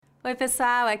Oi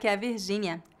pessoal, aqui é a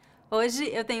Virgínia. Hoje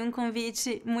eu tenho um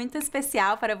convite muito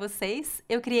especial para vocês.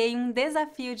 Eu criei um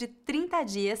desafio de 30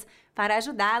 dias para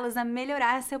ajudá-los a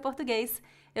melhorar seu português.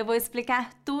 Eu vou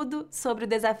explicar tudo sobre o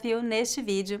desafio neste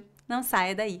vídeo. Não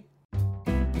saia daí!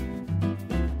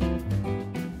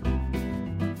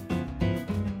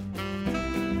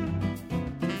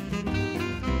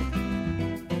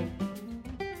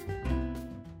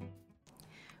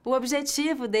 O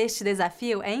objetivo deste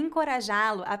desafio é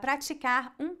encorajá-lo a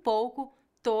praticar um pouco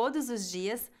todos os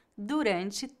dias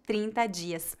durante 30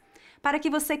 dias, para que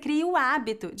você crie o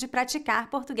hábito de praticar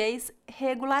português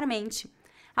regularmente.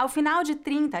 Ao final de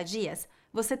 30 dias,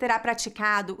 você terá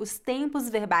praticado os tempos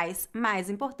verbais mais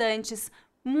importantes,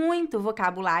 muito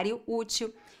vocabulário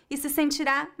útil e se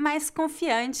sentirá mais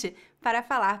confiante para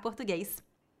falar português.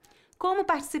 Como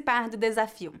participar do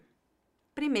desafio?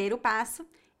 Primeiro passo: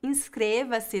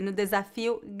 inscreva-se no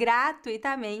desafio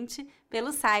gratuitamente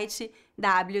pelo site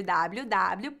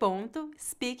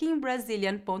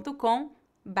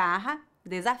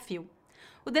www.speakingbrasilian.com/desafio.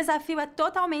 O desafio é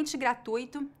totalmente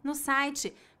gratuito. No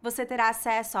site você terá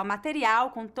acesso ao material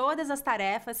com todas as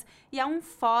tarefas e a um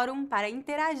fórum para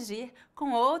interagir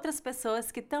com outras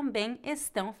pessoas que também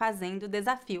estão fazendo o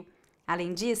desafio.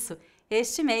 Além disso,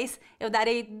 este mês eu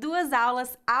darei 2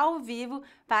 aulas ao vivo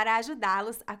para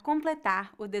ajudá-los a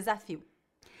completar o desafio.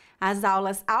 As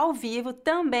aulas ao vivo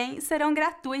também serão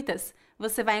gratuitas.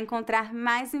 Você vai encontrar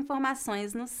mais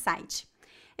informações no site.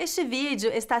 Este vídeo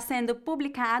está sendo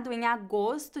publicado em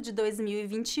agosto de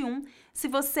 2021. Se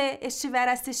você estiver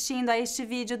assistindo a este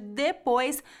vídeo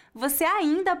depois, você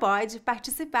ainda pode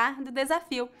participar do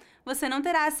desafio. Você não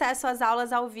terá acesso às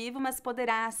aulas ao vivo, mas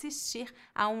poderá assistir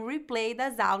a um replay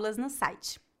das aulas no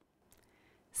site.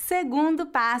 Segundo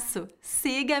passo: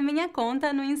 siga minha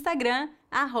conta no Instagram,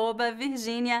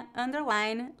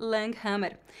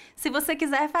 @Virginia_Langhammer. Se você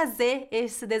quiser fazer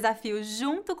esse desafio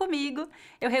junto comigo,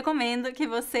 eu recomendo que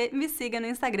você me siga no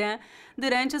Instagram.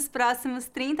 Durante os próximos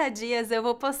 30 dias eu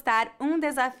vou postar um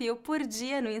desafio por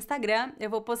dia no Instagram. Eu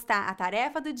vou postar a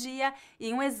tarefa do dia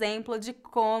e um exemplo de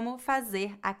como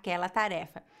fazer aquela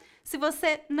tarefa. Se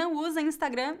você não usa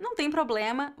Instagram, não tem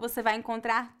problema, você vai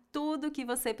encontrar tudo o que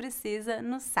você precisa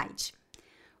no site.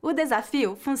 O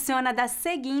desafio funciona da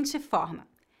seguinte forma: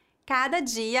 cada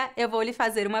dia eu vou lhe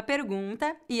fazer uma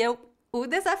pergunta e o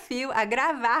desafio a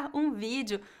gravar um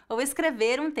vídeo ou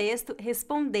escrever um texto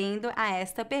respondendo a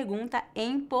esta pergunta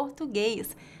em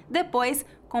português. Depois,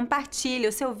 compartilhe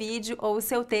o seu vídeo ou o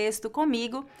seu texto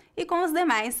comigo e com os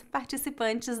demais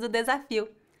participantes do desafio.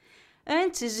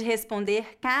 Antes de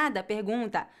responder cada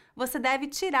pergunta, você deve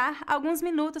tirar alguns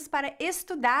minutos para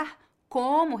estudar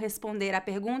como responder a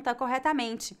pergunta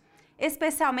corretamente,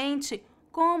 especialmente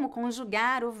como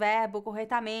conjugar o verbo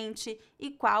corretamente e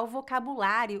qual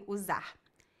vocabulário usar.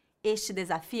 Este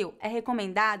desafio é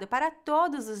recomendado para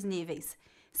todos os níveis.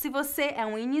 Se você é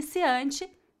um iniciante,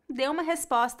 dê uma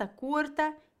resposta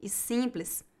curta e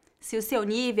simples. Se o seu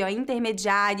nível é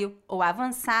intermediário ou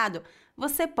avançado,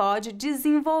 você pode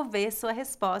desenvolver sua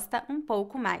resposta um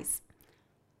pouco mais.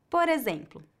 Por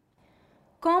exemplo,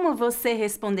 como você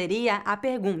responderia à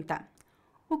pergunta: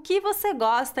 o que você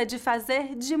gosta de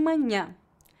fazer de manhã?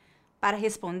 Para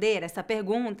responder essa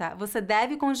pergunta, você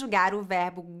deve conjugar o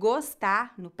verbo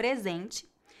gostar no presente,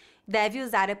 deve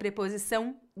usar a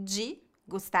preposição de,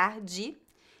 gostar de,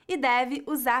 e deve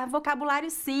usar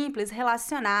vocabulário simples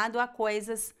relacionado a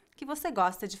coisas que você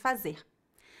gosta de fazer.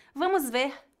 Vamos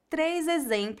ver 3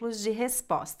 exemplos de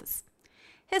respostas.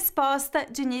 Resposta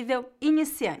de nível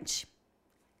iniciante: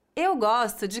 eu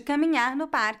gosto de caminhar no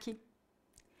parque.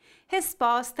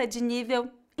 Resposta de nível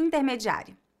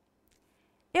intermediário: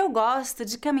 eu gosto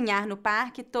de caminhar no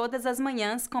parque todas as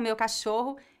manhãs com meu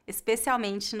cachorro,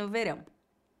 especialmente no verão.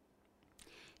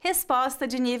 Resposta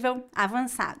de nível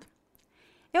avançado: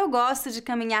 eu gosto de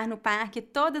caminhar no parque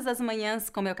todas as manhãs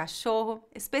com meu cachorro,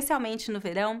 especialmente no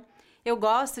verão. Eu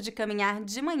gosto de caminhar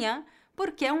de manhã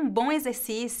porque é um bom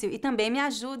exercício e também me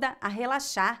ajuda a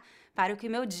relaxar para que o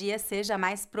meu dia seja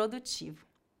mais produtivo.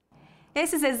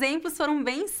 Esses exemplos foram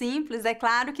bem simples. É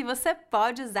claro que você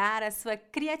pode usar a sua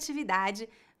criatividade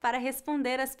para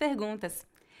responder as perguntas.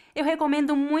 Eu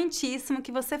recomendo muitíssimo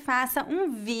que você faça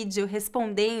um vídeo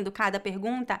respondendo cada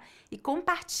pergunta e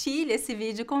compartilhe esse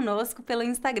vídeo conosco pelo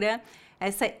Instagram.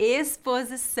 Essa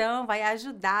exposição vai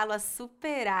ajudá-lo a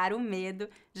superar o medo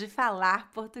de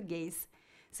falar português.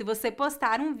 Se você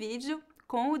postar um vídeo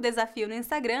com o desafio no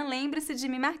Instagram, lembre-se de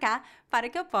me marcar para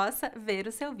que eu possa ver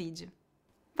o seu vídeo.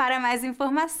 Para mais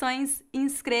informações,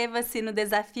 inscreva-se no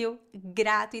desafio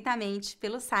gratuitamente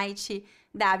pelo site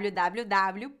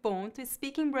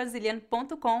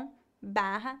www.speakingbrasilian.com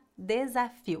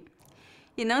 /desafio.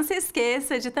 E não se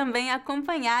esqueça de também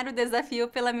acompanhar o desafio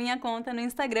pela minha conta no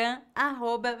Instagram,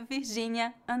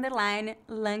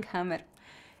 @virginia_langhammer.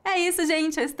 É isso,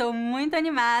 gente. Eu estou muito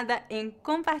animada em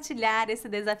compartilhar esse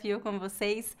desafio com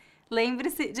vocês.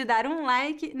 Lembre-se de dar um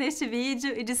like neste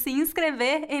vídeo e de se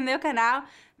inscrever em meu canal.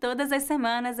 Todas as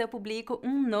semanas eu publico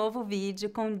um novo vídeo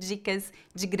com dicas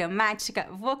de gramática,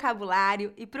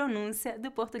 vocabulário e pronúncia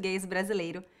do português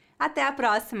brasileiro. Até a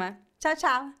próxima! Tchau,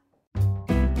 tchau!